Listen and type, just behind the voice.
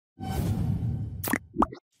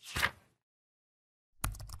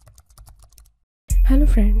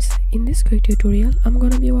Hello friends, in this quick tutorial I'm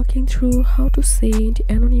gonna be walking through how to send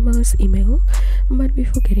anonymous email. But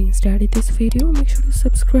before getting started this video, make sure to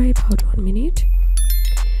subscribe. About 1 minute.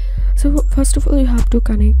 So first of all, you have to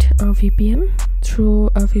connect a VPN through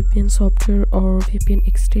a VPN software or VPN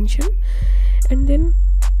extension, and then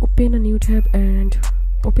open a new tab and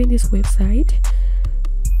open this website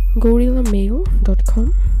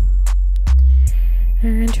gorillamail.com.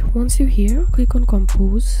 and once you're here, click on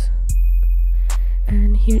compose,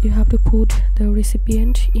 and here you have to put the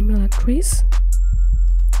recipient email address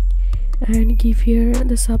and give here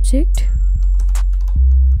the subject.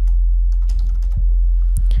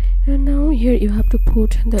 And now here you have to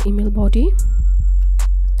put the email body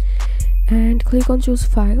and click on choose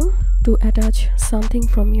file to attach something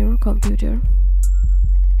from your computer.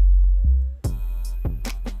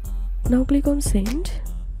 Now click on send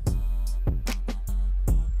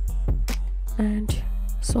and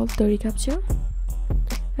solve the reCAPTCHA,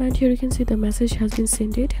 and here you can see the message has been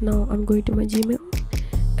sent. Now I'm going to my Gmail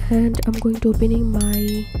and I'm going to opening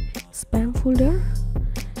my spam folder,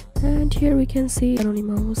 and here we can see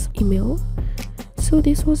anonymous email. So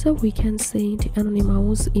this was a we can send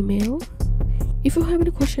anonymous email. If you have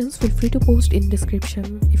any questions, feel free to post in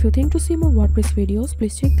description. If you think to see more WordPress videos,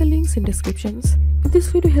 please check the links in descriptions. If this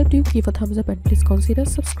video helped you, give a thumbs up and please consider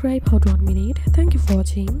subscribe. How to 1 minute. Thank you for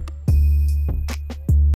watching.